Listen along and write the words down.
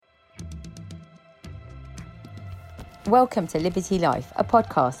Welcome to Liberty Life, a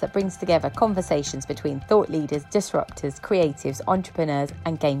podcast that brings together conversations between thought leaders, disruptors, creatives, entrepreneurs,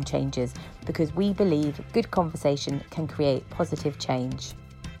 and game changers, because we believe good conversation can create positive change.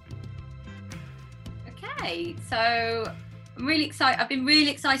 Okay, so I'm really excited. I've been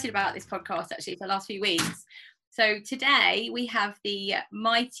really excited about this podcast actually for the last few weeks. So today we have the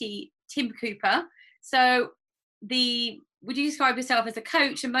mighty Tim Cooper. So would you describe yourself as a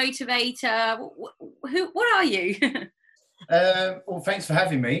coach, a motivator? What are you? Well, thanks for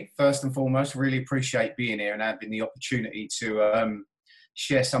having me. First and foremost, really appreciate being here and having the opportunity to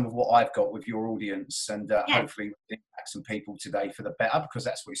share some of what I've got with your audience, and hopefully impact some people today for the better, because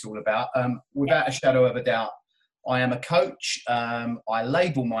that's what it's all about. Without a shadow of a doubt, I am a coach. I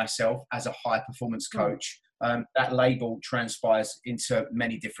label myself as a high performance coach. That label transpires into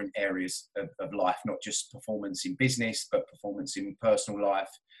many different areas of life, not just performance in business, but performance in personal life.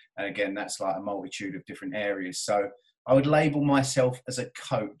 And again, that's like a multitude of different areas. So I would label myself as a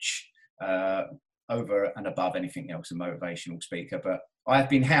coach over and above anything else, a motivational speaker. But I've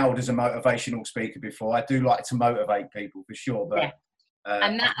been hailed as a motivational speaker before. I do like to motivate people for sure. But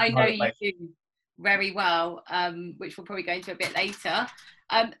and that I know you do very well, which we'll probably go into a bit later.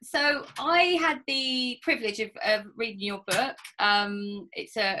 So I had the privilege of reading your book.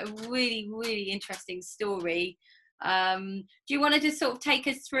 It's a really, really interesting story. Do you want to just sort of take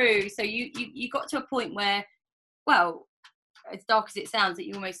us through? So you got to a point where, well, as dark as it sounds, that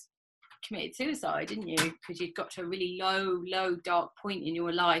you almost committed suicide, didn't you? Because you'd got to a really low, dark point in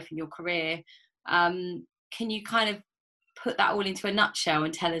your life, in your career. Can you kind of put that all into a nutshell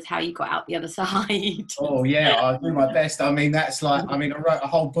and tell us how you got out the other side? Oh yeah, I'll do my best. I mean, I wrote a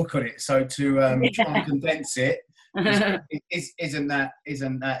whole book on it, so to try and condense it isn't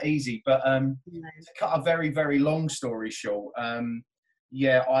that easy. But to cut a very, very long story short, I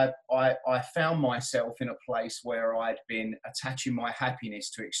found myself in a place where I'd been attaching my happiness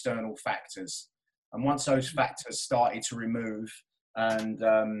to external factors, and once those factors started to remove and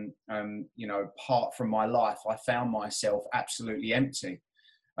part from my life, I found myself absolutely empty.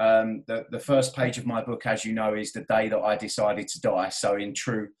 The first page of my book, as you know, is the day that I decided to die. So in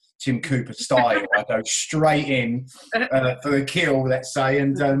true Tim Cooper style, I go straight in for the kill, let's say,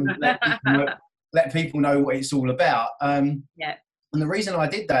 and let people know what it's all about. And the reason I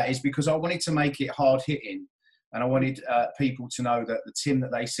did that is because I wanted to make it hard hitting, and I wanted people to know that the Tim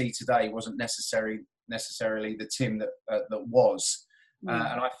that they see today wasn't necessarily the Tim that was.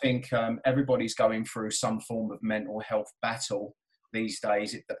 And I think everybody's going through some form of mental health battle these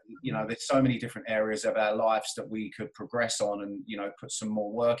days. There's so many different areas of our lives that we could progress on and, put some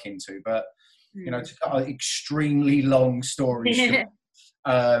more work into. But, to cut an extremely long story short,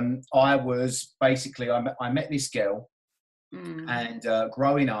 I met this girl. And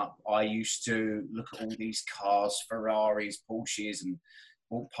growing up, I used to look at all these cars, Ferraris, Porsches, and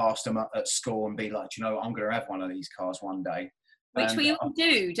walk past them at school and be like, I'm going to have one of these cars one day. Which we all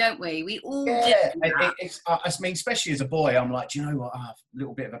do, don't we? We all do. I mean, especially as a boy, I'm like, you know what? I have a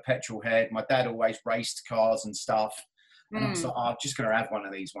little bit of a petrol head. My dad always raced cars and stuff. And I was like, I'm just going to have one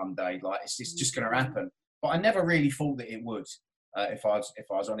of these one day. Like, it's just going to happen. But I never really thought that it would, if I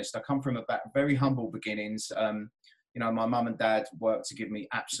was honest. I come from very humble beginnings. My mum and dad worked to give me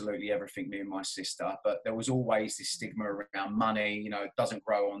absolutely everything, me and my sister. But there was always this stigma around money. It doesn't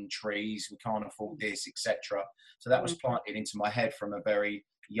grow on trees. We can't afford this, etc. So that was planted into my head from a very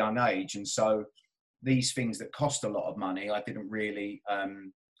young age. And so these things that cost a lot of money, I didn't really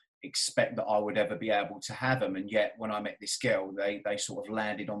expect that I would ever be able to have them. And yet when I met this girl, they sort of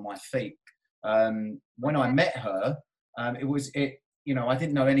landed on my feet. When I met her, I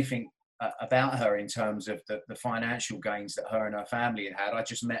didn't know anything about her in terms of the financial gains that her and her family had. I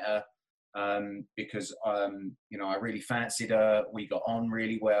just met her because I really fancied her. We got on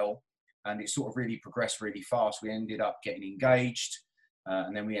really well, and it sort of really progressed really fast. We ended up getting engaged,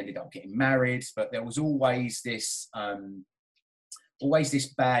 and then we ended up getting married. But there was always this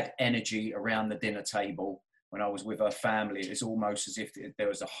bad energy around the dinner table when I was with her family. It was almost as if there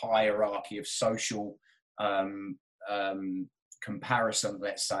was a hierarchy of social comparison,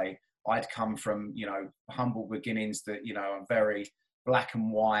 let's say. I'd come from, humble beginnings that, are very black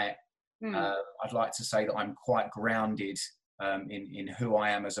and white. I'd like to say that I'm quite grounded in who I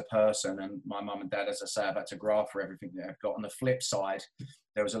am as a person. And my mum and dad, as I say, I've had to graft for everything that I've got. On the flip side,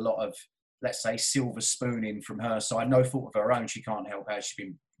 there was a lot of, let's say, silver spooning from her side. No fault of her own. She can't help how she's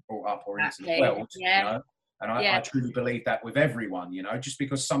been brought up or into the world, And I truly believe that with everyone, just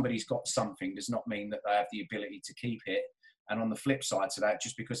because somebody's got something does not mean that they have the ability to keep it. And on the flip side to that,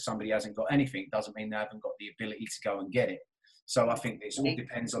 just because somebody hasn't got anything doesn't mean they haven't got the ability to go and get it. So I think it all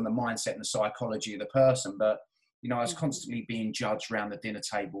depends on the mindset and the psychology of the person. But You know, I was constantly being judged around the dinner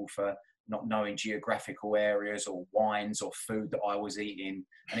table for not knowing geographical areas or wines or food that I was eating.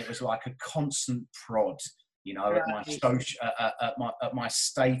 And it was like a constant prod, you know, at my social, at my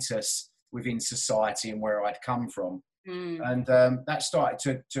status within society and where I'd come from. And that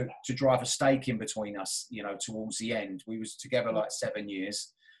started to drive a stake in between us, you know, towards the end. We was together like 7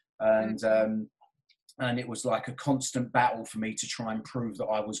 years, and it was like a constant battle for me to try and prove that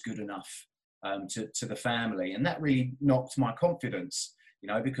I was good enough to the family. And that really knocked my confidence, you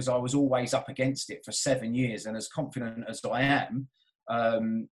know, because I was always up against it for 7 years. And as confident as I am,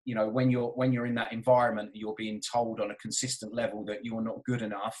 you know, when you're in that environment, you're being told on a consistent level that you're not good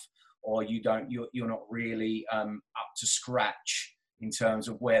enough, or you're not really up to scratch in terms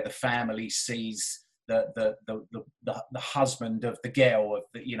of where the family sees the husband of the girl, of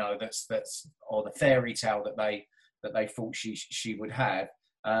the, you know, that's or the fairy tale that they thought she would have.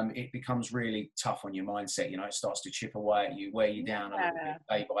 It becomes really tough on your mindset. You know, it starts to chip away at you, wear you down a little bit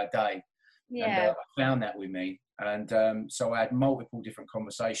day by day. And I found that with me. And so I had multiple different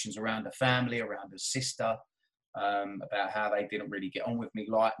conversations around the family, around the sister, about how they didn't really get on with me,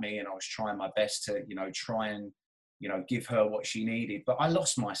 like me, and I was trying my best to, you know, try and, you know, give her what she needed. But I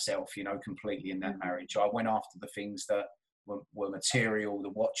lost myself, you know, completely in that marriage. I went after the things that were material, the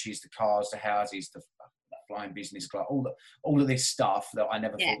watches, the cars, the houses, the flying business class, all of this stuff that I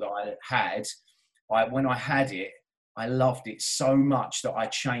never thought that I had. When I had it, I loved it so much that I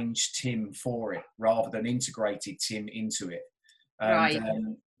changed Tim for it rather than integrated Tim into it.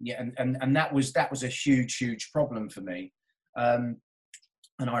 And, and that was a huge problem for me. And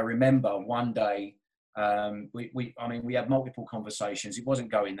I remember one day, we had multiple conversations. It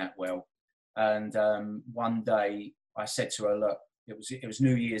wasn't going that well. And one day I said to her, look, it was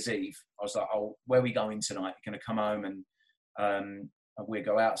New Year's Eve. I was like, oh, where are we going tonight? You're going to come home and we'll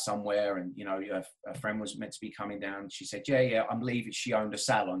go out somewhere. And, you know, a friend was meant to be coming down. She said, yeah, I'm leaving. She owned a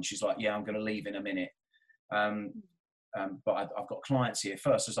salon. She's like, yeah, I'm going to leave in a minute. But I've got clients here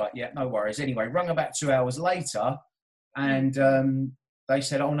first. I was like, yeah, no worries. Anyway, rung about 2 hours later, and they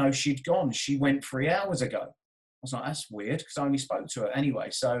said, oh no, she'd gone. She went 3 hours ago. I was like, that's weird, because I only spoke to her anyway.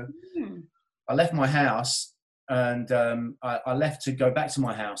 So I left my house, and I left to go back to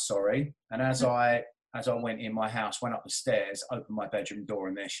my house, sorry. And as I went in my house, went up the stairs, opened my bedroom door,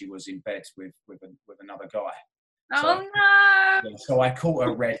 and there she was in bed with another guy. Oh no! So I caught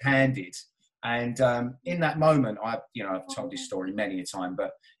her red-handed. And in that moment, I've told this story many a time,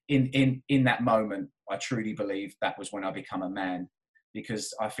 but in that moment, I truly believe that was when I become a man,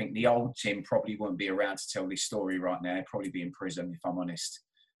 because I think the old Tim probably wouldn't be around to tell this story right now. He'd probably be in prison, if I'm honest.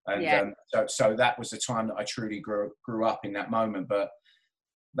 And so that was the time that I truly grew up in that moment. But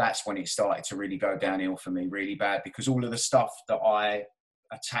that's when it started to really go downhill for me really bad, because all of the stuff that I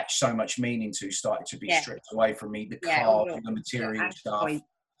attached so much meaning to started to be stripped away from me, the car, the material stuff.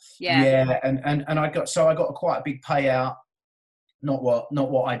 And I got quite a big payout, not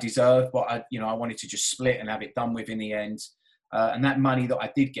what I deserved, but I wanted to just split and have it done with in the end. And that money that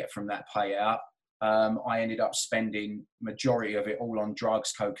I did get from that payout, I ended up spending majority of it all on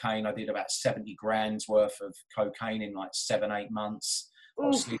drugs, cocaine. I did about 70 grand's worth of cocaine in like 7-8 months. I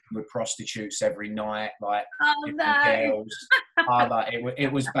was sleeping with prostitutes every night, like girls.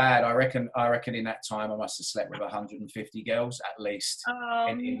 It was bad. I reckon in that time I must have slept with 150 girls at least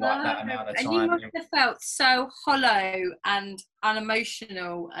in like that amount of time. And you must have felt so hollow and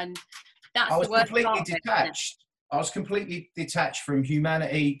unemotional, and that's I was the worst completely part detached. I was completely detached from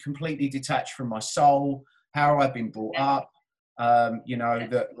humanity, completely detached from my soul, how I've been brought up.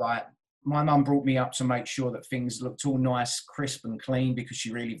 That like my mum brought me up to make sure that things looked all nice, crisp and clean, because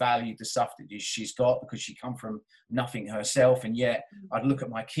she really valued the stuff that she's got, because she come from nothing herself. And yet I'd look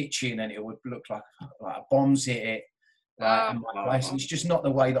at my kitchen and it would look like bombs hit it. In my place. It's just not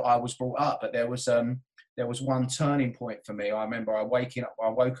the way that I was brought up. But there was one turning point for me. I remember I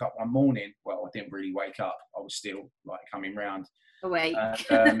woke up one morning. Well, I didn't really wake up. I was still like coming round. Awake.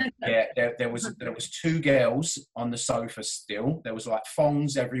 There was 2 girls on the sofa still. There was like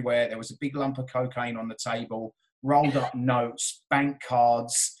thongs everywhere. There was a big lump of cocaine on the table, rolled up notes, bank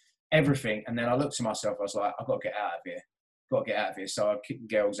cards, everything. And then I looked to myself. I was like, I've got to get out of here. So I kicked the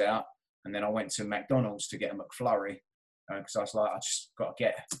girls out, and then I went to McDonald's to get a McFlurry, because I was like, I just got to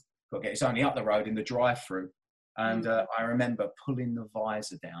get. It's only up the road in the drive-through. And I remember pulling the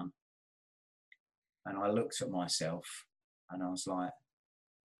visor down, and I looked at myself and I was like,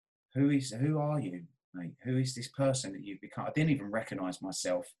 who are you, mate? Who is this person that you've become? I didn't even recognize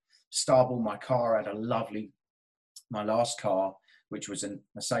myself. Starbull, my car had my last car, which was a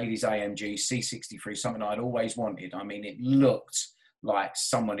Mercedes AMG C63, something I'd always wanted. I mean, it looked like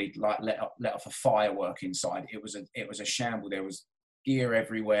someone had like let off a firework inside. It was a shamble. There was gear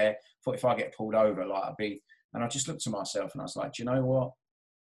everywhere. Thought if I get pulled over, like I'd be. And I just looked to myself and I was like, do you know what?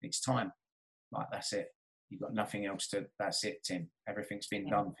 It's time. Like, that's it. You've got nothing else to. That's it, Tim. Everything's been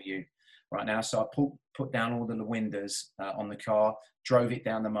done for you right now. So I put down all the windows on the car, drove it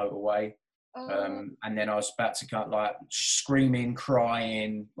down the motorway. And then I was about to cut, like screaming,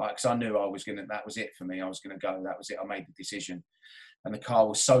 crying, like, because I knew that was it for me. I was going to go. That was it. I made the decision. And the car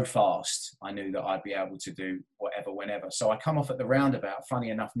was so fast, I knew that I'd be able to do whatever, whenever. So I come off at the roundabout, funny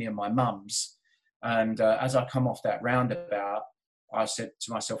enough, near my mum's. And as I come off that roundabout, I said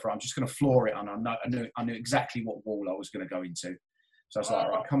to myself, right, I'm just going to floor it. And I knew exactly what wall I was going to go into. So I was like,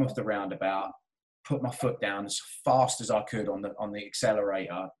 right, come off the roundabout, put my foot down as fast as I could on the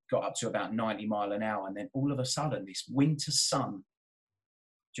accelerator, got up to about 90 miles an hour. And then all of a sudden, this winter sun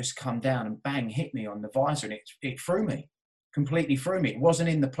just come down and bang, hit me on the visor. And it threw me, completely threw me. It wasn't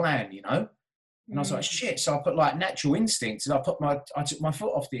in the plan, you know? And I was like, shit. So I put like natural instincts and I took my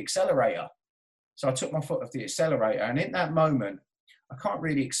foot off the accelerator. So I took my foot off the accelerator. And in that moment, I can't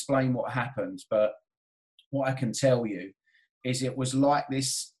really explain what happened, but what I can tell you is it was like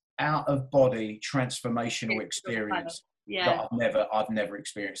this out of body transformational experience that I've never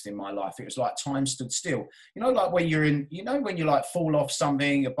experienced in my life. It was like time stood still. You know, like when when you like fall off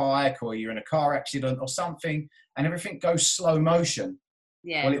something, a bike, or you're in a car accident or something, and everything goes slow motion.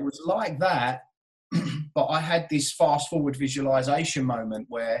 Yeah. Well, it was like that, but I had this fast forward visualization moment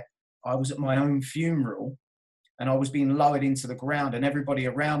where I was at my own funeral and I was being lowered into the ground and everybody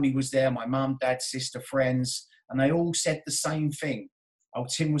around me was there, my mum, dad, sister, friends, and they all said the same thing. Oh,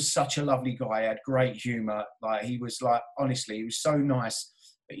 Tim was such a lovely guy. He had great humour. Like, he was like, honestly, he was so nice.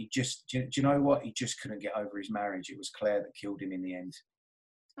 But he just, do you know what? He just couldn't get over his marriage. It was Claire that killed him in the end.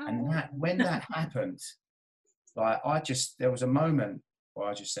 Oh. And when that happened, like, there was a moment where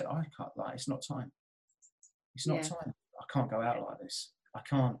I just said, I can't, like, it's not time. It's not time. I can't go out like this. I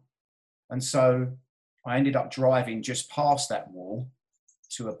can't. And so I ended up driving just past that wall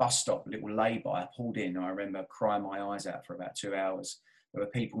to a bus stop, a little lay-by. I pulled in. I remember crying my eyes out for about 2 hours. There were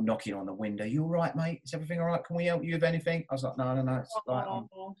people knocking on the window. You all right, mate? Is everything all right? Can we help you with anything? I was like, no. It's like,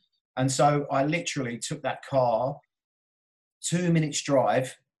 and so I literally took that car, 2 minutes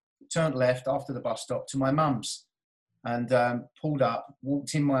drive, turned left after the bus stop to my mum's and pulled up,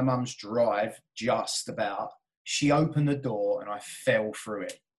 walked in my mum's drive just about. She opened the door and I fell through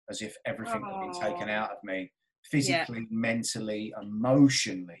it as if everything had been taken out of me. Physically, mentally,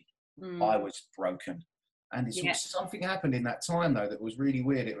 emotionally, I was broken. And something happened in that time, though, that was really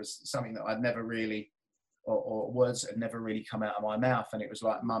weird. It was something that I'd never really, or words had never really come out of my mouth. And it was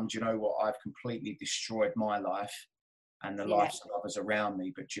like, Mum, do you know what? I've completely destroyed my life and the lives of others around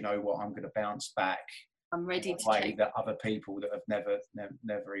me. But do you know what? I'm going to bounce back. I'm ready to take that other people that have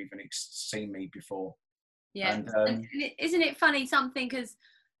never even seen me before. Yeah. And isn't it funny, something as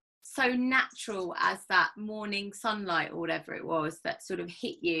so natural as that morning sunlight or whatever it was that sort of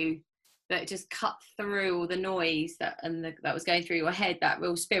hit you, that just cut through all the noise that was going through your head, that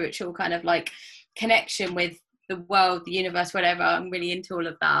real spiritual kind of like connection with the world, the universe, whatever. I'm really into all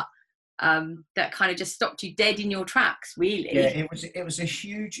of that. That kind of just stopped you dead in your tracks, really. Yeah, it was a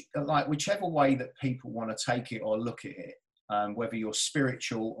huge, like, whichever way that people want to take it or look at it, whether you're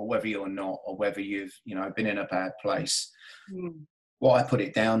spiritual or whether you're not, or whether you've, been in a bad place. What I put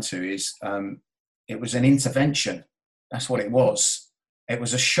it down to is it was an intervention. That's what it was. It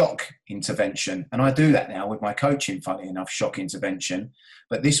was a shock intervention. And I do that now with my coaching, funny enough, shock intervention.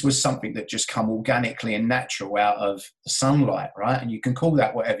 But this was something that just come organically and natural out of the sunlight, right? And you can call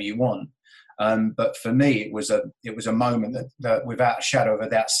that whatever you want. But for me, it was a moment that without a shadow of a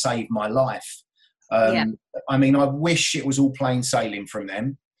doubt saved my life. I mean, I wish it was all plain sailing from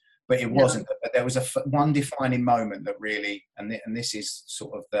them. But it wasn't. But there was one defining moment that really, and this is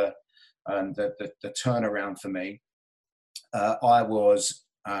sort of the turnaround for me. I was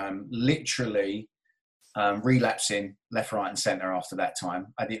literally relapsing left, right, and centre after that time.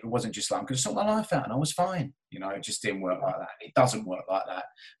 It wasn't just like, I'm going to sort my life out and I was fine. It just didn't work like that. It doesn't work like that.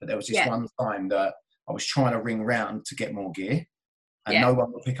 But there was this one time that I was trying to ring around to get more gear, and no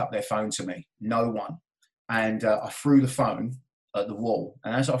one would pick up their phone to me. No one. And I threw the phone at the wall.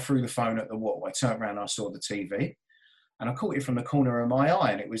 And as I threw the phone at the wall, I turned around and I saw the TV. And I caught it from the corner of my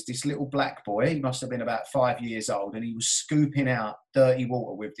eye. And it was this little black boy. He must have been about 5 years old. And he was scooping out dirty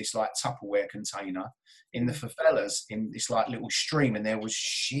water with this like Tupperware container in the favelas in this like little stream. And there was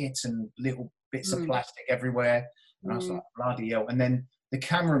shit and little bits of plastic everywhere. And I was like, bloody hell. And then the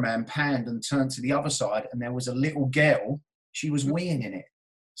cameraman panned and turned to the other side. And there was a little girl. She was weeing in it.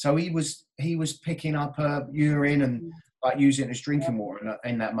 So he was picking up her urine and like using it as drinking water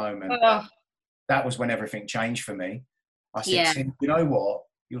in that moment. Oh. That was when everything changed for me. I said, Yeah. Tim, you know what?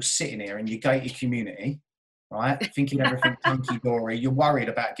 You're sitting here in your gated community, right? Thinking everything hunky-dory. You're worried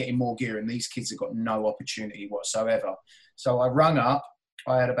about getting more gear, and these kids have got no opportunity whatsoever. So I rung up.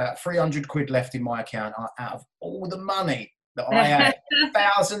 I had about 300 quid left in my account out of all the money that I had.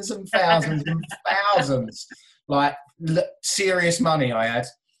 Thousands and thousands and thousands. Like, serious money I had.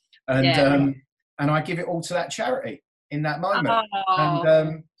 And I give it all to that charity in that moment. Oh.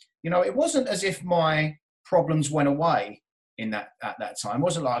 And, you know, it wasn't as if my problems went away at that time. It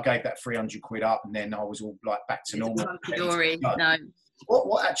wasn't like I gave that 300 quid up and then I was all like back to normal. No.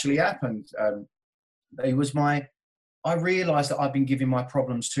 What actually happened, I realised that I'd been giving my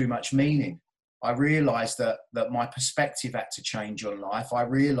problems too much meaning. I realised that my perspective had to change on life. I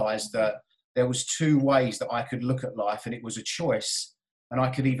realised that there was two ways that I could look at life, and it was a choice. And I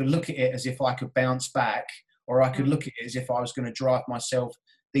could either look at it as if I could bounce back, or I could look at it as if I was going to drive myself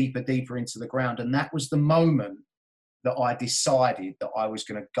deeper into the ground. And that was the moment that I decided that I was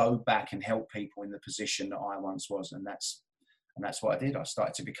going to go back and help people in the position that I once was. And that's what I did. I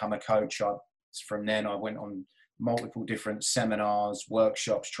started to become a coach. From then I went on multiple different seminars,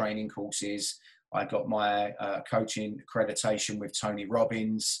 workshops, training courses. I got my coaching accreditation with Tony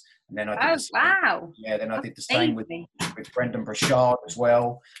Robbins. And then I did then I did the same with Brendan Burchard as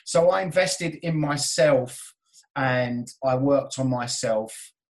well. So I invested in myself, and I worked on myself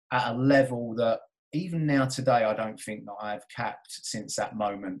at a level that even now today, I don't think that I've capped since that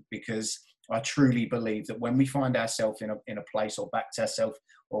moment, because I truly believe that when we find ourselves in a place, or backed ourselves,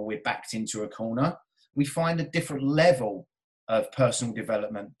 or we're backed into a corner, we find a different level of personal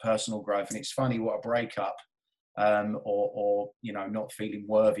development, personal growth. And it's funny what a breakup or you know, not feeling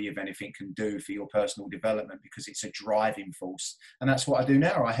worthy of anything can do for your personal development, because it's a driving force. And that's what I do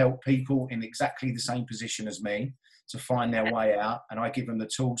now. I help people in exactly the same position as me to find their way out, and I give them the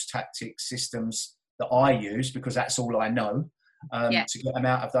tools, tactics, systems that I use, because that's all I know, to get them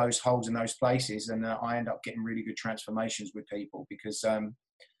out of those holes in those places. And I end up getting really good transformations with people, because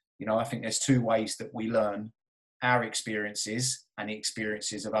you know, I think there's two ways that we learn: our experiences and the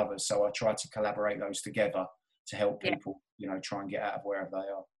experiences of others. So I try to collaborate those together to help people, you know, try and get out of wherever they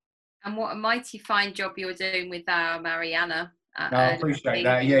are. And what a mighty fine job you're doing with Mariana. No, I appreciate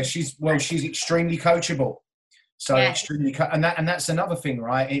that. Yeah, she's extremely coachable. So extremely, and that's another thing,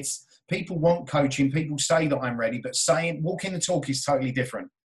 right? It's people want coaching. People say that I'm ready, but walking the talk is totally different.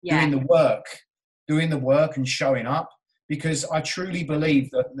 Yeah. Doing the work and showing up, because I truly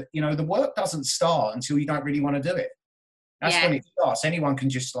believe that, you know, the work doesn't start until you don't really want to do it. That's when it starts. Anyone can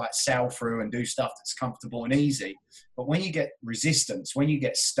just like sail through and do stuff that's comfortable and easy. But when you get resistance, when you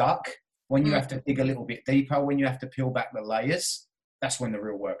get stuck, when you have to dig a little bit deeper, when you have to peel back the layers, that's when the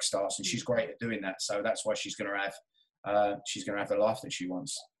real work starts. And she's great at doing that. So that's why she's going to have the life that she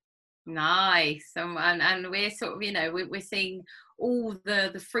wants. Nice. And we're sort of, you know, we're seeing all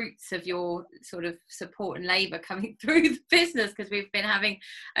the fruits of your sort of support and labour coming through the business, because we've been having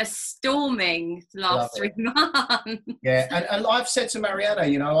a storming last 3 months. Yeah, and I've said to Mariana,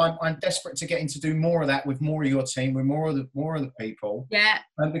 you know, I'm desperate to get in to do more of that with more of your team, with more of the people. Yeah.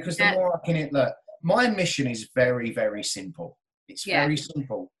 And because the more I can, look, my mission is very, very simple. It's very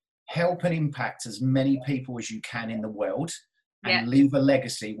simple. Help and impact as many people as you can in the world, and leave a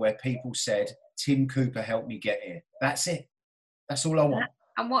legacy where people said, Tim Cooper helped me get here. That's it. That's all I want.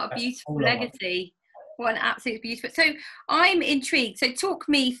 And what a beautiful legacy. What an absolute beautiful. So I'm intrigued. So talk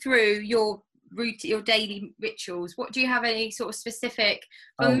me through your routine, your daily rituals. What do you have any sort of specific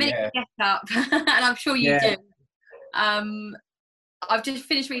from the minute you get up? And I'm sure you do. I've just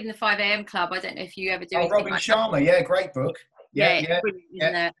finished reading the 5 a.m. Club. I don't know if you ever do. Robin Sharma, great book. Brilliant,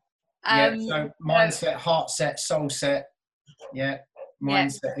 isn't it? So mindset, heart set, soul set. Yeah,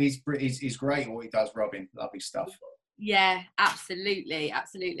 mindset. He's great at what he does, Robin. Lovely stuff. Yeah, absolutely.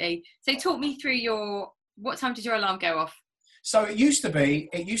 So talk me through what time did your alarm go off? So it used to be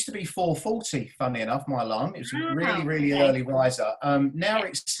 4:40. Funnily enough, my alarm. It was really early riser. Now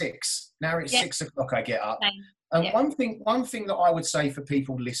it's 6. Now it's 6 o'clock. I get up. And one thing that I would say for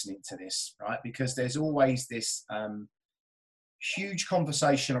people listening to this, right, because there's always this huge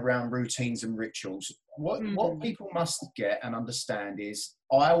conversation around routines and rituals. What people must get and understand is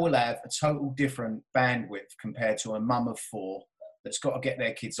I will have a total different bandwidth compared to a mum of 4 that's got to get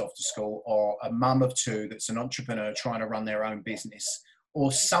their kids off to school, or a mum of 2 that's an entrepreneur trying to run their own business,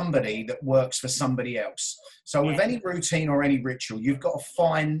 or somebody that works for somebody else. So with any routine or any ritual, you've got to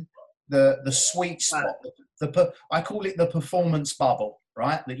find the sweet spot. I call it the performance bubble,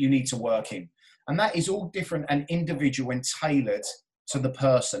 right, that you need to work in. And that is all different and individual and tailored to the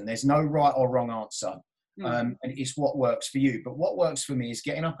person. There's no right or wrong answer. And it's what works for you. But what works for me is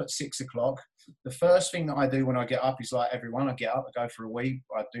getting up at 6 o'clock. The first thing that I do when I get up is like everyone. I get up, I go for a wee,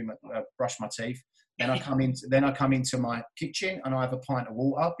 I do brush my teeth. Then I come into my kitchen and I have a pint of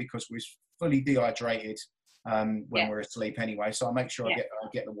water because we're fully dehydrated when we're asleep anyway. So I make sure I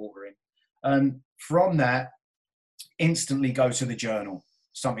get the water in. From that, instantly go to the journal.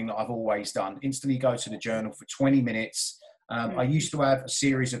 Something that I've always done. Instantly go to the journal for 20 minutes. I used to have a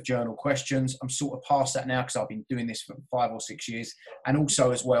series of journal questions. I'm sort of past that now because I've been doing this for 5 or 6 years. And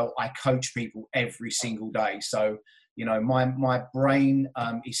also as well, I coach people every single day. So, you know, my brain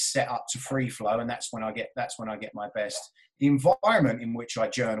is set up to free flow, and that's when I get my best. The environment in which I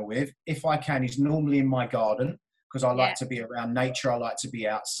journal with, if I can, is normally in my garden because I like to be around nature. I like to be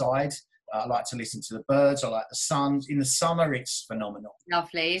outside. I like to listen to the birds. I like the sun. In the summer, it's phenomenal.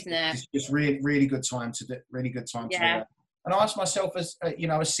 Lovely, isn't it? It's just really good time to do. Really good time to do that. And I ask myself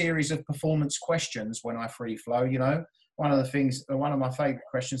a series of performance questions when I free flow. You know, one of my favourite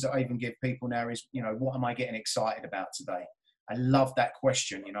questions that I even give people now is, you know, what am I getting excited about today? I love that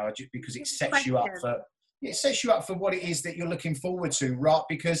question, you know, because it sets you up for what it is that you're looking forward to, right?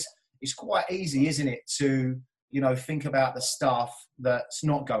 Because it's quite easy, isn't it, to, you know, think about the stuff that's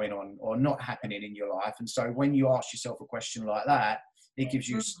not going on or not happening in your life. And so when you ask yourself a question like that, it gives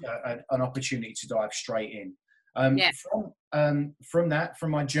you an opportunity to dive straight in. From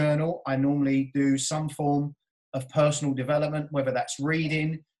my journal, I normally do some form of personal development, whether that's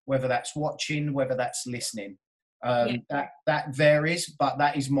reading, whether that's watching, whether that's listening. That varies, but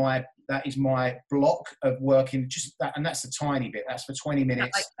that is my block of working, just that, and that's a tiny bit. That's for 20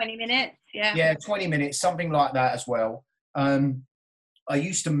 minutes. Like 20 minutes, yeah, 20 minutes, something like that as well. I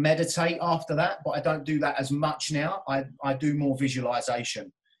used to meditate after that, but I don't do that as much now. I do more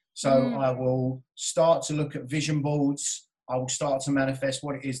visualization. So I will start to look at vision boards. I will start to manifest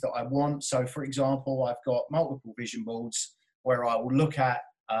what it is that I want. So, for example, I've got multiple vision boards where I will look at,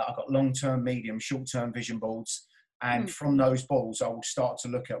 I've got long-term, medium, short-term vision boards. And from those boards, I will start to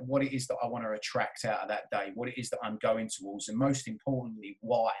look at what it is that I want to attract out of that day, what it is that I'm going towards, and most importantly,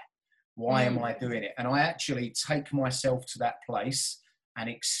 why. Why am I doing it? And I actually take myself to that place and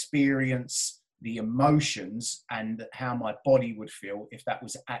experience the emotions and how my body would feel if that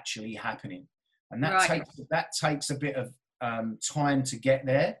was actually happening. And that takes a bit of time to get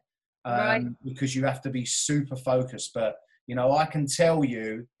there because you have to be super focused. But, you know, I can tell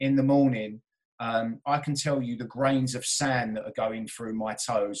you in the morning, I can tell you the grains of sand that are going through my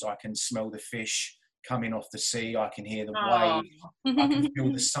toes. I can smell the fish coming off the sea. I can hear the wave. I can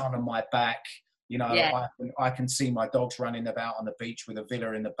feel the sun on my back. You know, I can see my dogs running about on the beach with a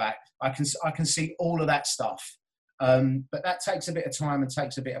villa in the back. I can see all of that stuff. But that takes a bit of time and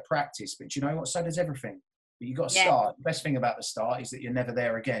takes a bit of practice. But you know what? So does everything. But you've got to start. The best thing about the start is that you're never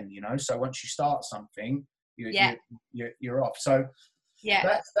there again, you know? So once you start something, you're off. So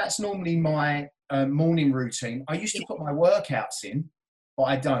that's normally my morning routine. I used to put my workouts in, but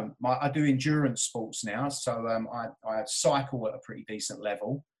I don't. I do endurance sports now. So I cycle at a pretty decent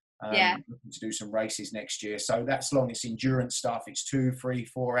level. Looking to do some races next year. So that's long. It's endurance stuff. It's 2, 3,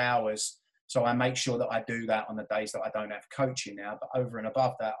 4 hours. So I make sure that I do that on the days that I don't have coaching now. But over and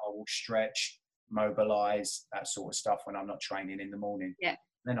above that, I will stretch, mobilize, that sort of stuff when I'm not training in the morning.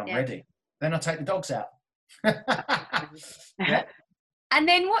 Then I'm ready. Then I take the dogs out. And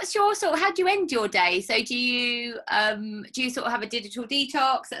then what's your how do you end your day? So do you sort of have a digital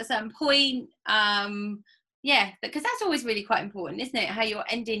detox at a certain point? Because that's always really quite important, isn't it? How you're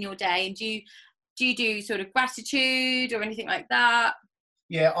ending your day. And do you do sort of gratitude or anything like that?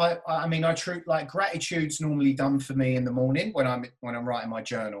 Yeah, I mean, gratitude's normally done for me in the morning when I'm writing my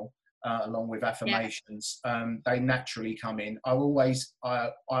journal, along with affirmations. They naturally come in. I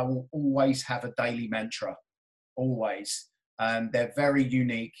will always have a daily mantra, always. They're very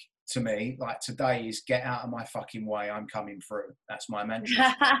unique to me. Like today is get out of my fucking way, I'm coming through. That's my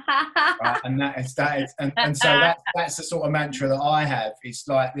mantra. Right? And so that's the sort of mantra that I have. It's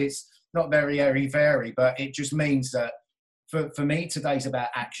like, it's not very airy-fairy, but it just means that for me, today's about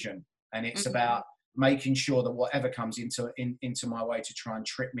action, and it's about making sure that whatever comes into my way to try and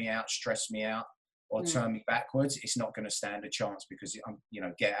trip me out, stress me out, or turn me backwards, it's not going to stand a chance because I'm,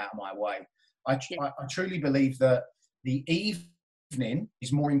 get out of my way. I truly believe that the evening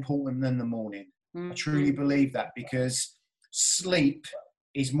is more important than the morning. I truly believe that, because sleep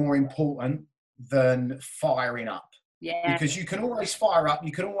is more important than firing up. Because you can always fire up,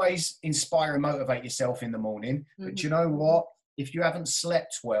 you can always inspire and motivate yourself in the morning. But you know what? If you haven't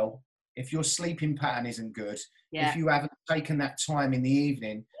slept well, if your sleeping pattern isn't good, if you haven't taken that time in the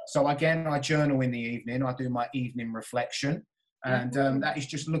evening. So again, I journal in the evening. I do my evening reflection. And that is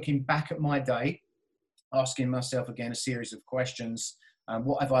just looking back at my day asking myself again a series of questions.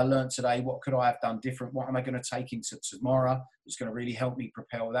 What have I learned today? What could I have done different? What am I going to take into tomorrow that's going to really help me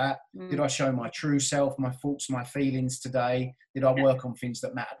propel that? Did I show my true self, my thoughts, my feelings today? Did I work on things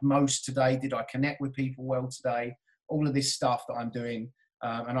that mattered most today? Did I connect with people well today? All of this stuff that I'm doing.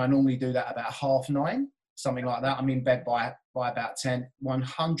 And I normally do that about 9:30, something like that. I'm in bed by about 10.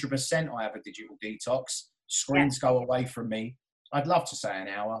 100% I have a digital detox. Screens go away from me. I'd love to say an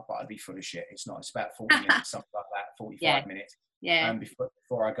hour, but I'd be full of shit. It's not. It's about 40 minutes, something like that, 45 minutes.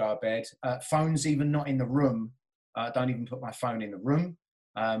 Before I go to bed. Phone's even not in the room. Don't even put my phone in the room.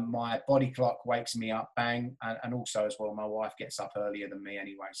 My body clock wakes me up, bang. And also as well, my wife gets up earlier than me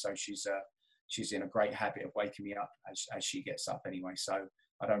anyway. So she's in a great habit of waking me up as she gets up anyway. So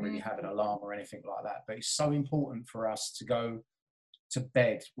I don't really have an alarm or anything like that. But it's so important for us to go to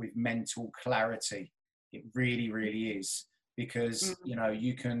bed with mental clarity. It really, really is. Because, you know,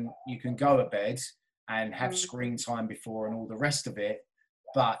 you can go to bed and have screen time before and all the rest of it.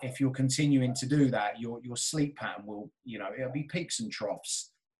 But if you're continuing to do that, your sleep pattern will, you know, it'll be peaks and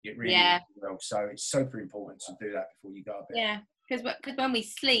troughs. It really will. So it's super important to do that before you go to bed. Yeah, because when we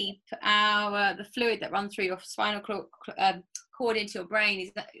sleep, the fluid that runs through your spinal cord into your brain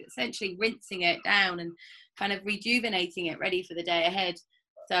is essentially rinsing it down and kind of rejuvenating it, ready for the day ahead.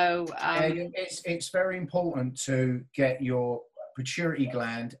 So it's very important to get your pituitary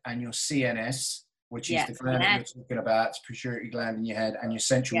gland and your CNS, which is the gland that you're talking about, it's pituitary gland in your head, and your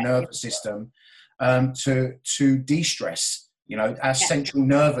central nervous system, to de-stress. You know, our central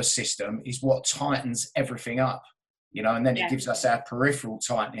nervous system is what tightens everything up, you know, and then it gives us our peripheral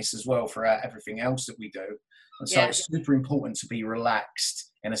tightness as well for everything else that we do. And so it's super important to be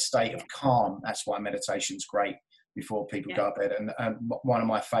relaxed in a state of calm. That's why meditation's great before people go to bed. And one of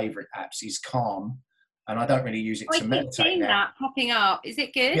my favorite apps is Calm. And I don't really use it to meditate. I've seen that popping up. Is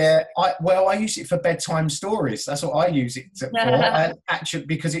it good? Yeah, I use it for bedtime stories. That's what I use it for. Actually,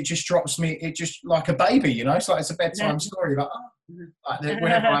 because it just drops me. It just like a baby, you know. It's like it's a bedtime story.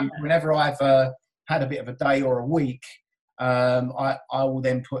 Whenever I've had a bit of a day or a week, I will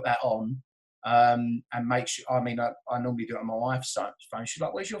then put that on and make sure. I mean, I normally do it on my wife's phone. She's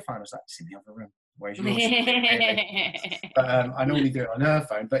like, "Where's your phone?" I was like, "It's in the other room." Where's yours? But I normally do it on her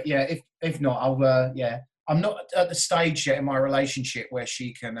phone. But yeah, if not, I'll I'm not at the stage yet in my relationship where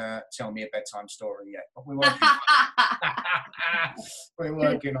she can tell me a bedtime story yet. But we're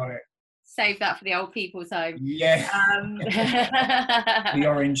working on it. Save that for the old people's home. Yeah. The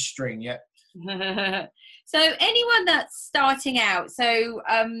orange string. Yeah. So anyone that's starting out, so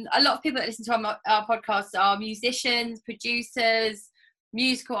a lot of people that listen to our podcast are musicians, producers,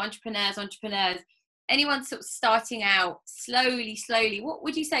 musical entrepreneurs, anyone sort of starting out slowly, what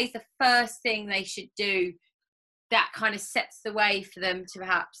would you say is the first thing they should do that kind of sets the way for them to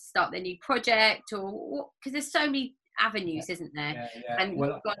perhaps start their new project? Or because there's so many avenues, isn't there? And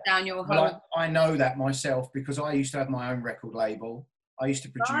you've gone down your whole... I know that myself because I used to have my own record label. I used to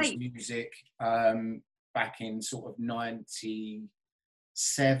produce music back in sort of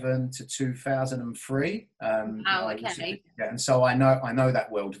 97 to 2003. And so I know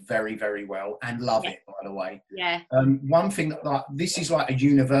that world very, very well and love it, by the way. One thing that this is like a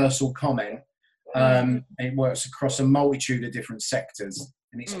universal comment. It works across a multitude of different sectors,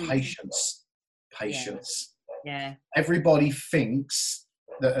 and it's patience. Everybody thinks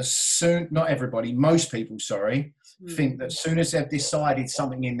that not everybody, most people, think that as soon as they've decided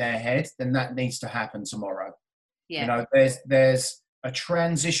something in their head, then that needs to happen tomorrow. You know, there's a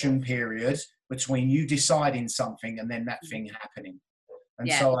transition period between you deciding something and then that thing happening. And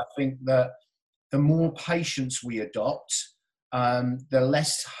so I think that the more patience we adopt, the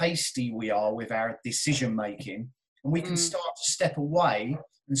less hasty we are with our decision making, and we can start to step away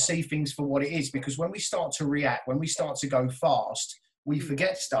and see things for what it is. Because when we start to react, when we start to go fast, we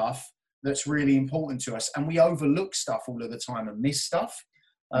forget stuff that's really important to us, and we overlook stuff all of the time and miss stuff.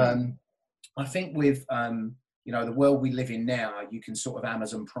 I think with you know, the world we live in now, you can sort of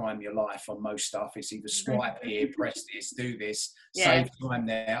Amazon Prime your life on most stuff. It's either swipe here, press this, do this, save time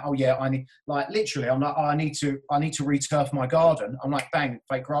there. Oh yeah, I need, like, literally, I'm like, oh, I need to returf my garden. I'm like, bang,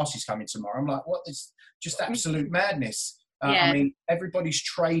 fake grass is coming tomorrow. I'm like, what? It's just absolute madness. I mean, everybody's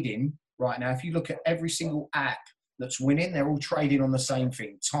trading right now. If you look at every single app that's winning, they're all trading on the same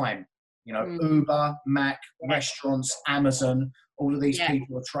thing: time. You know, Uber, Mac, restaurants, Amazon. All of these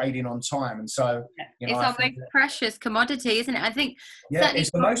people are trading on time, and so you know, it's our most precious commodity, isn't it? I think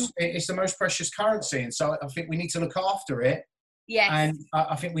it's the most precious currency, and so I think we need to look after it. And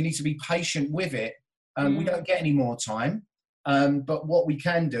I think we need to be patient with it. We don't get any more time, but what we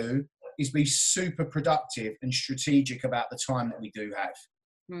can do is be super productive and strategic about the time that we do have.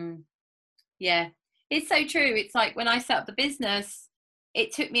 It's so true. It's like when I set up the business,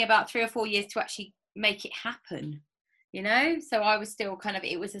 it took me about 3 or 4 years to actually make it happen, you know? So I was still kind of,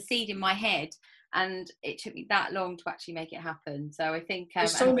 it was a seed in my head, and it took me that long to actually make it happen. So I think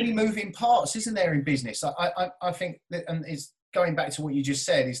there's so many moving parts, isn't there, in business? I think that, and it's going back to what you just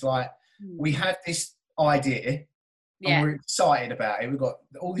said, is like we have this idea and we're excited about it. We've got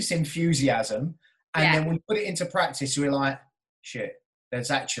all this enthusiasm, and then we put it into practice. We're like, shit,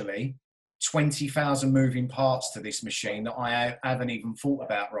 there's actually 20,000 moving parts to this machine that I haven't even thought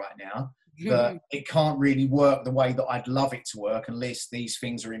about right now. That it can't really work the way that I'd love it to work unless these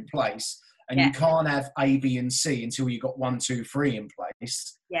things are in place. And you can't have A, B, and C until you've got 1, 2, 3 in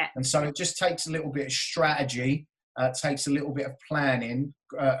place. Yeah. And so it just takes a little bit of strategy, takes a little bit of planning,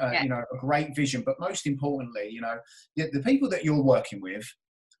 you know, a great vision. But most importantly, you know, the people that you're working with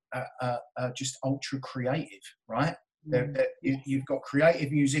are just ultra creative, right? You've got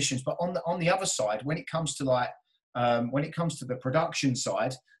creative musicians, but on the other side, when it comes to like, when it comes to the production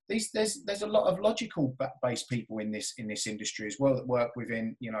side, there's a lot of logical based people in this industry as well that work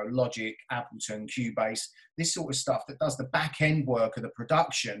within, you know, Logic, Ableton, Cubase, this sort of stuff that does the back end work of the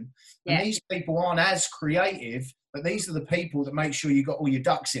production. And these people aren't as creative, but these are the people that make sure you got all your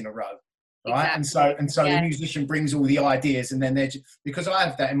ducks in a row, right? Exactly. And so the musician brings all the ideas, and then they're just, because I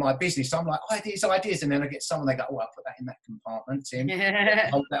have that in my business, I'm like, ideas, and then I get someone, they go, oh, I'll put that in that compartment, Tim.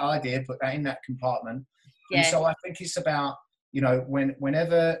 Hold that idea, put that in that compartment. And so I think it's about, you know,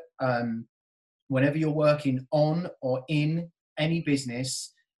 whenever you're working on or in any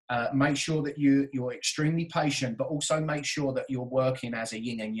business, make sure that you're extremely patient, but also make sure that you're working as a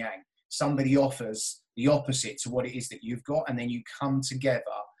yin and yang. Somebody offers the opposite to what it is that you've got, and then you come together,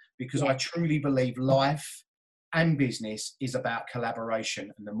 because I truly believe life and business is about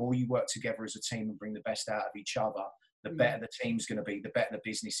collaboration. And the more you work together as a team and bring the best out of each other, the better the team's going to be, the better the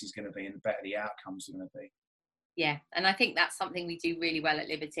business is going to be, and the better the outcomes are going to be. Yeah, and I think that's something we do really well at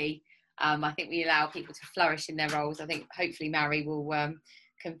Liberty. I think we allow people to flourish in their roles. I think hopefully Mary will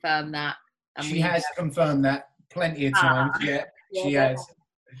confirm that. And she has confirmed that plenty of times. She has.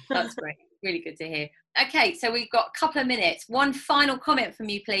 That's great. Really good to hear. Okay, so we've got a couple of minutes. One final comment from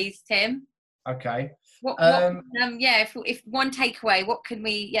you, please, Tim. Okay. If one takeaway, what can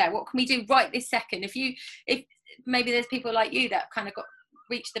we do right this second? If maybe there's people like you that kind of got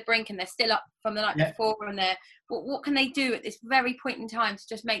reached the brink and they're still up from the night before, and what can they do at this very point in time to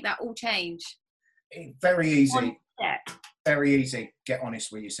just make that all change? Very easy. Very easy. Get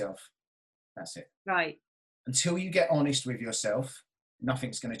honest with yourself. That's it. Right. Until you get honest with yourself,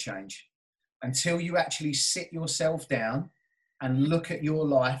 nothing's going to change. Until you actually sit yourself down and look at your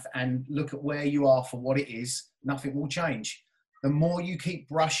life and look at where you are for what it is, nothing will change. The more you keep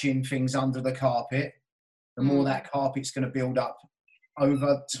brushing things under the carpet, the more that carpet's going to build up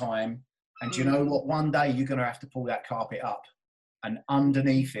over time. And you know what? One day you're going to have to pull that carpet up, and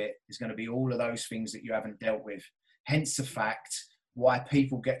underneath it is going to be all of those things that you haven't dealt with. Hence the fact why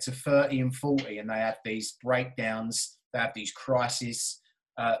people get to 30 and 40 and they have these breakdowns, they have these crisis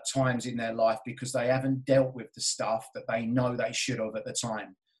times in their life, because they haven't dealt with the stuff that they know they should have at the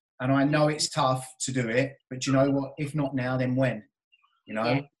time. And I know it's tough to do it, but you know what? If not now, then when? You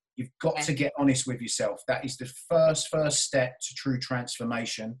know, you've got to get honest with yourself. That is the first step to true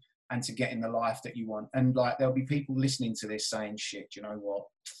transformation and to getting the life that you want. And like, there'll be people listening to this saying, shit, you know what?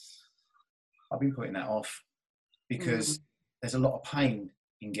 I've been putting that off, because there's a lot of pain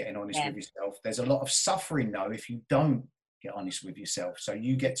in getting honest with yourself. There's a lot of suffering though if you don't get honest with yourself. So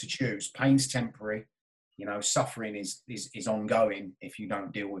you get to choose. Pain's temporary, you know, suffering is ongoing if you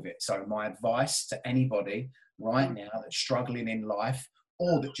don't deal with it. So my advice to anybody right now that's struggling in life,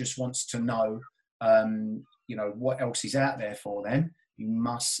 or that just wants to know, you know, what else is out there for them, you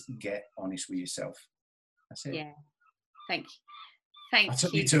must get honest with yourself. That's it. Yeah. Thank you. I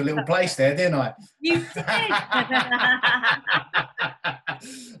took you to a little place there, didn't I? You did.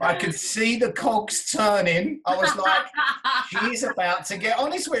 I could see the cogs turning. I was like, she's about to get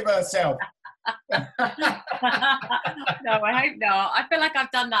honest with herself. No, I hope not. I feel like I've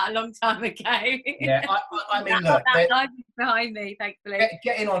done that a long time ago. Yeah, I mean, look, that behind me, thankfully.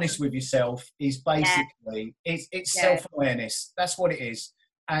 Getting honest with yourself is basically it's self-awareness. That's what it is.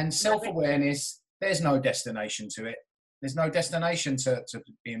 And self-awareness, there's no destination to it. There's no destination to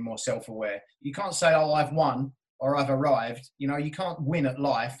being more self-aware. You can't say, oh, I've won or I've arrived. You know, you can't win at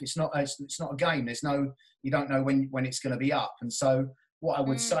life. It's not a game. You don't know when it's going to be up. And so what I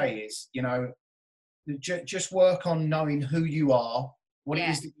would say is, you know, just work on knowing who you are, what it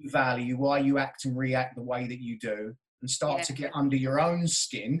is that you value, why you act and react the way that you do, and start to get under your own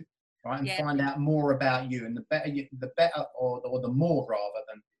skin, right? And find out more about you. And the better or the more rather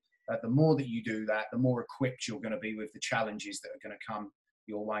than the more that you do that, the more equipped you're going to be with the challenges that are going to come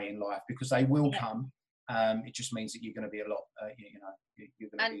your way in life, because they will come. It just means that you're going to be a lot, you're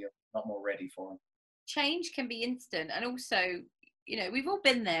going to be a lot more ready for them. Change can be instant, and also, we've all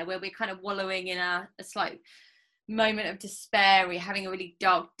been there where we're kind of wallowing in a slight moment of despair, or you're having a really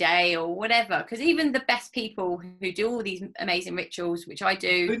dark day or whatever, because even the best people who do all these amazing rituals, which I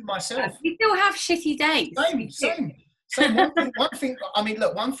do myself, we still have shitty days. Same. One thing,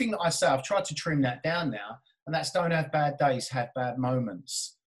 one thing that I say, I've tried to trim that down now, and that's don't have bad days, have bad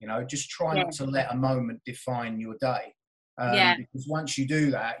moments. Just try not to let a moment define your day. Because once you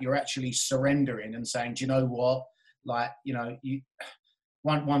do that, you're actually surrendering and saying, do you know what?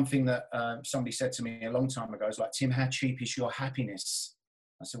 One thing that somebody said to me a long time ago is like, Tim, how cheap is your happiness?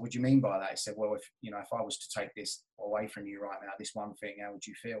 I said, what do you mean by that? He said, well, if I was to take this away from you right now, this one thing, how would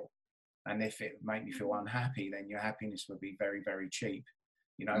you feel? And if it made me feel unhappy, then your happiness would be very, very cheap.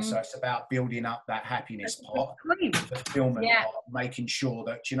 So it's about building up that happiness pot, fulfillment pot, making sure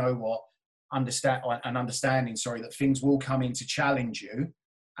that, understanding, that things will come in to challenge you.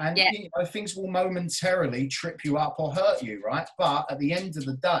 And things will momentarily trip you up or hurt you, right? But at the end of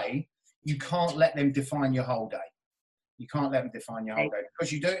the day, you can't let them define your whole day. You can't let them define your whole day,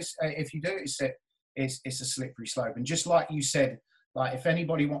 because if you do, it's a slippery slope. And just like you said, like if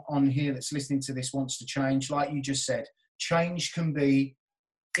anybody on here that's listening to this wants to change, like you just said, change can be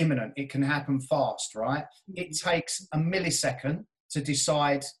imminent. It can happen fast, right? It takes a millisecond to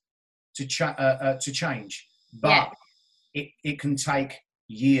decide to change, but it can take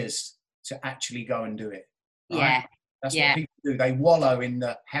years to actually go and do it. Right? That's what people do. They wallow in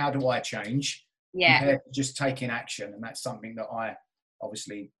the how do I change compared to just taking action. And that's something that I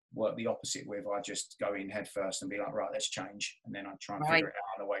obviously work the opposite with. I just go in head first and be like, right, let's change. And then I try and figure it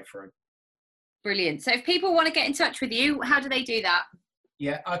out on the way through. Brilliant. So if people want to get in touch with you, how do they do that?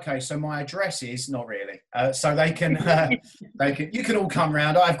 Yeah. Okay. So my address is not really. So they can, you can all come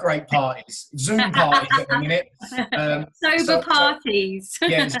round. I have great parties, Zoom parties at the minute. Sober parties.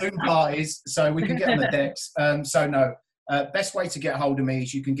 Zoom parties. So we can get on the decks. Best way to get hold of me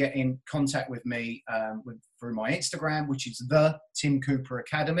is you can get in contact with me through my Instagram, which is the Tim Cooper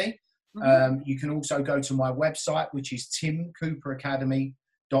Academy. You can also go to my website, which is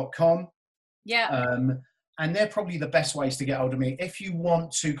timcooperacademy.com. And they're probably the best ways to get hold of me. If you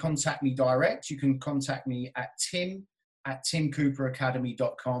want to contact me direct, you can contact me at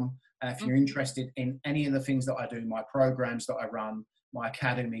tim@timcooperacademy.com. If you're interested in any of the things that I do, my programs that I run, my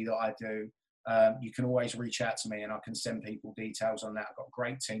academy that I do, you can always reach out to me and I can send people details on that. I've got a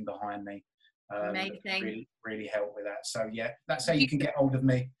great team behind me. Amazing. Really help with that. So that's how you can get hold of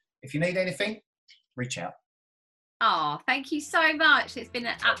me. If you need anything, reach out. Oh, thank you so much. It's been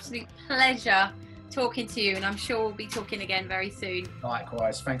an absolute pleasure talking to you, and I'm sure we'll be talking again very soon.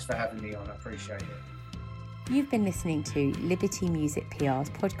 Likewise. Thanks for having me on. I appreciate it. You've been listening to Liberty Music PR's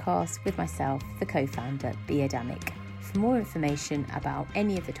podcast with myself, the co-founder, Bea Damick. For more information about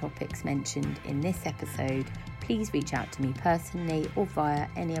any of the topics mentioned in this episode, please reach out to me personally or via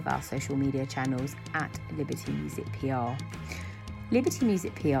any of our social media channels at Liberty Music PR. Liberty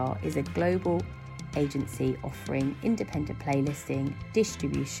Music PR is a global agency offering independent playlisting,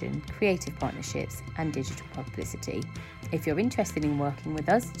 distribution, creative partnerships and digital publicity. If you're interested in working with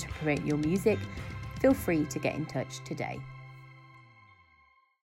us to promote your music, feel free to get in touch today.